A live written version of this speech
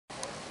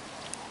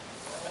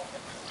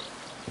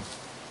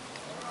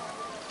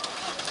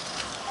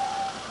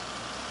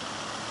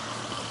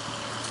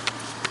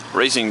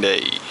Racing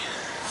day.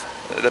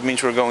 That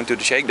means we're going to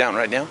the Shakedown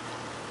right now.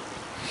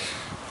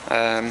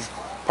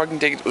 Parking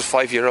ticket was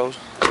 €5,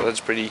 so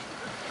that's pretty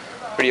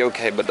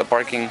okay. But the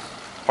parking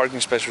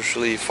space was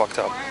really fucked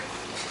up.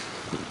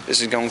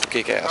 This is going to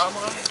kick ass.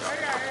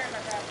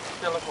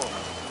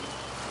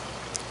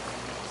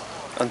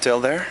 Until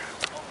there,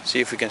 see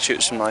if we can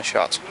shoot some nice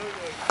shots.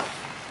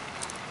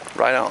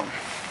 Right on.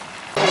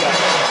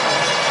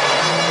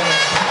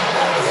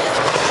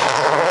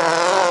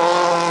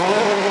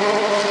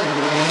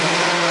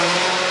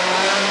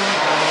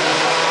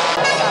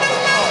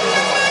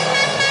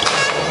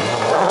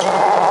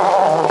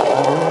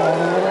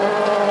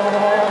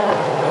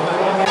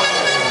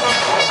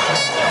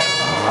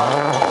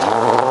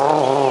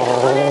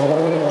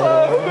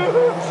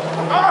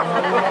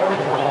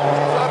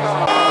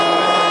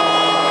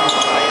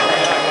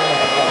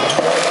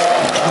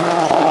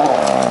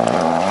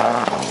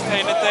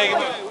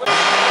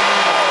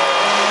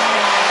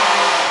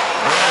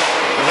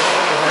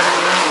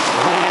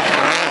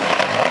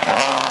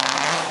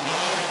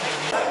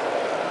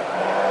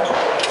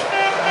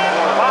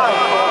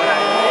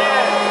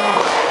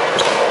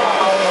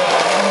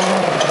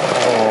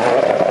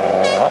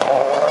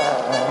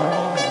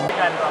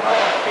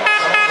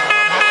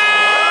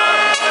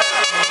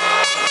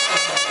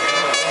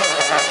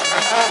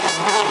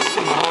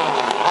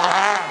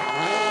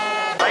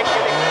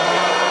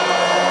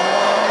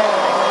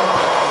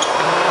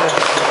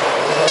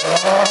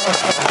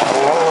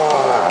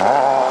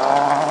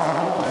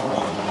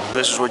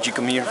 This is what you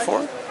come here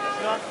for.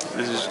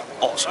 This is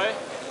awesome.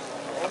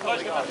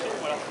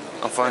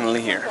 I'm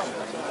finally here.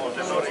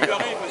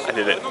 I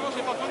did it.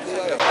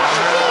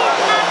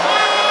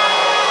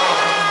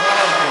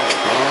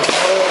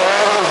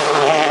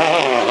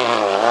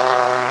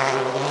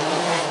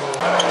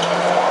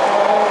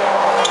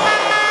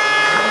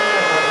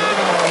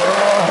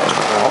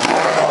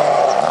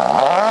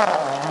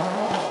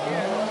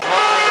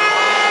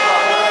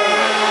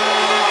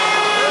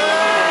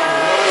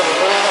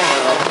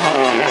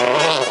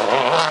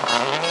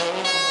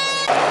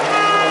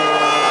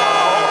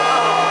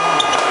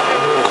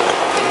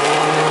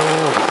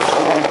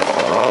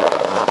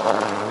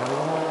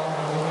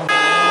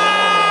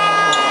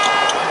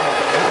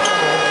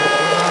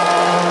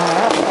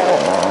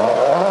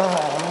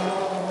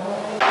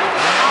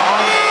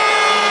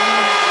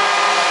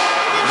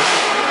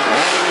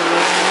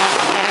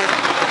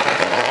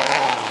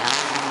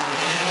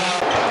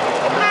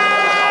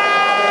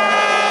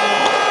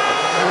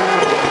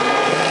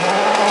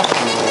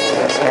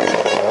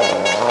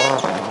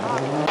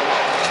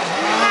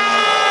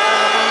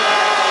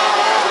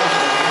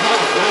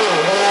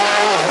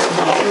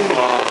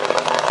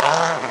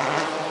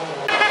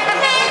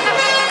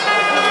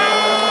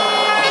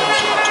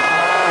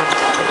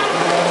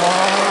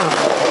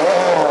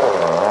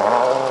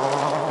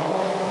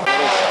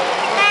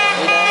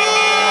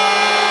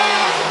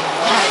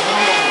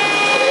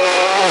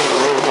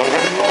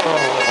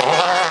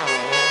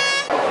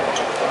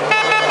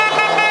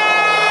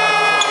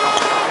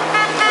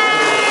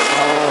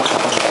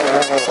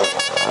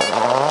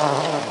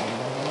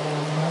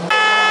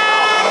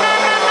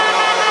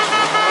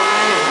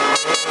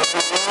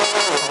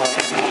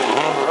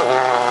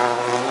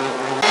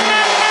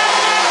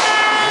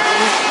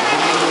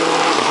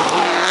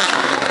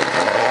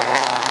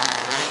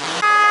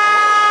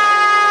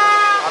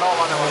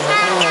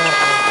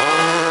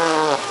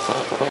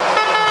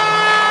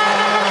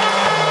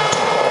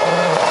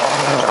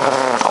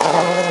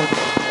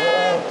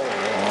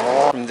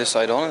 From this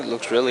side on, it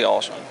looks really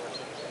awesome.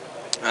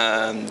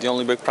 The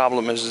only big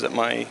problem is that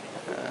my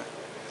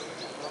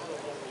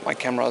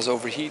camera is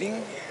overheating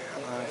and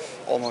I've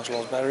almost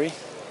lost battery.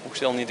 We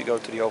still need to go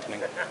to the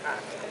opening.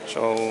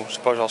 So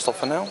suppose I'll stop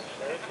for now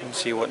and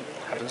see what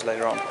happens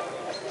later on.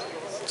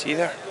 See you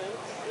there.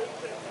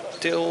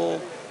 Till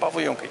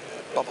paviljonkie.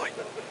 Bye bye.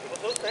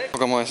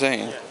 What am I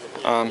saying?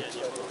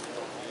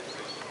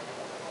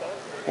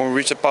 When we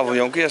reach the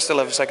paviljonkie, I still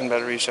have a second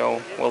battery,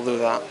 so we'll do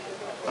that.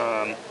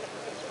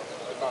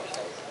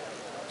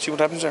 See what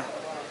happens there.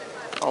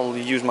 I'll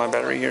use my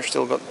battery here,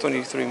 still got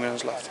 23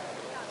 minutes left.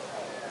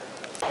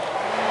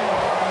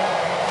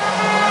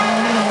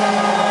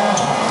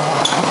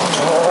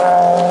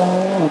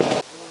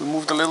 We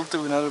moved a little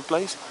to another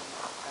place.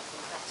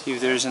 See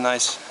if there is a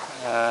nice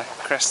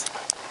crest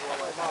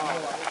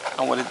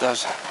and what it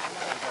does.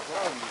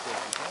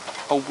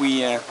 Hope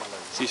we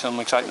see some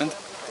excitement.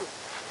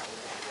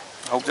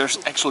 Hope there's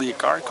actually a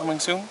car coming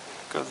soon,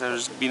 because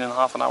there's been a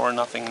half an hour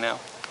nothing now.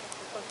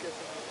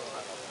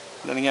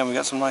 Then again, we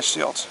got some nice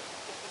shots.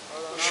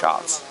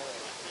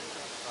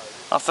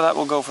 After that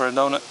we'll go for a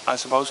donut, I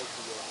suppose.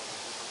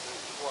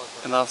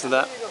 And after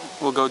that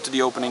we'll go to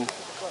the opening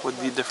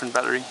with the different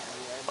battery.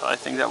 But I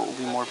think that will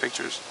be more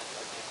pictures.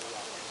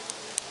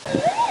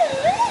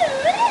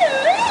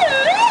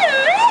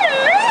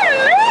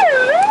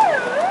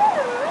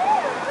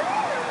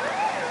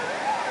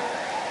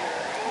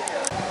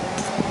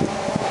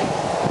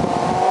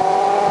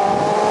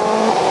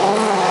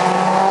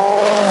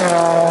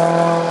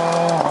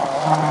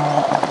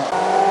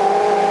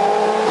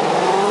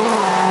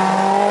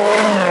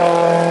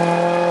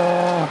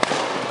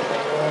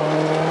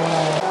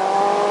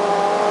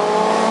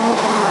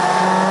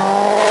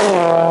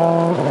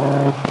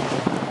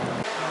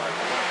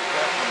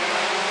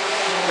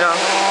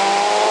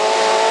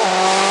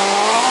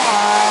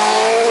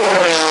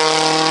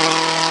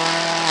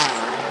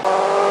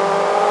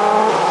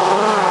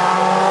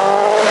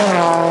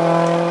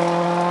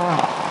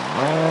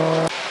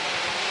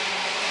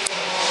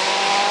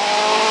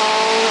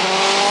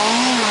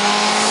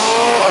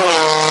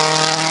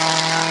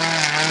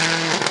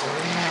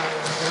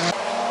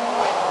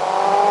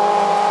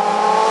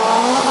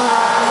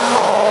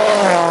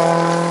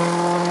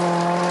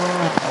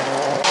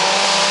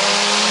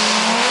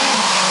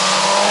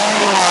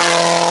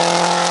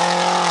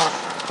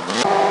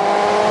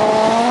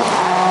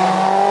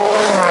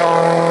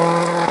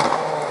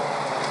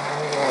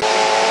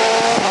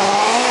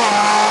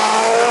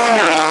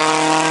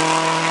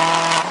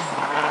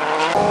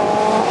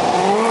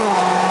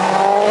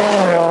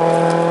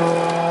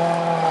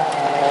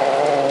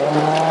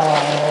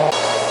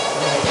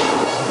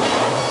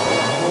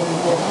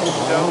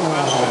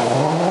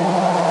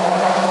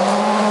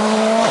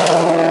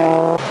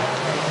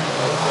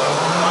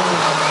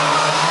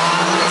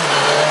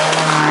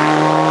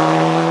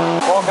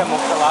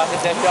 Kokemuksellahan se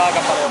tehty aika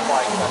paljon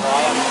paikkaa, se on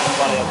ajanut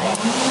paljon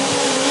paikkaa.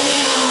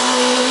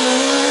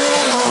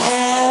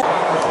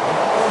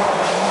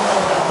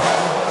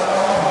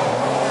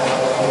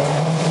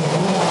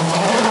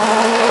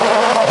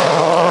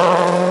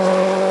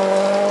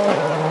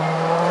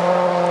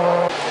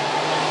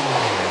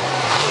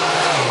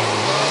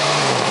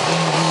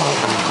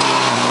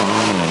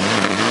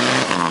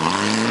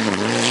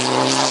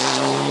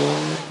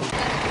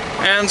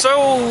 And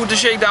so the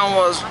shakedown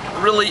was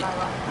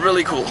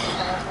really cool.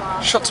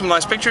 Shot some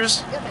nice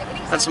pictures,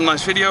 had some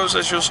nice videos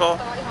as you saw.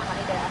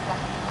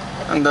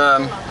 And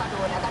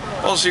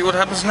we'll see what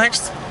happens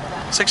next.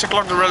 6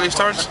 o'clock the rally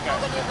starts,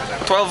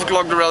 12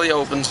 o'clock the rally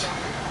opens.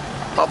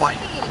 Bye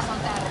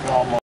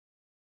bye.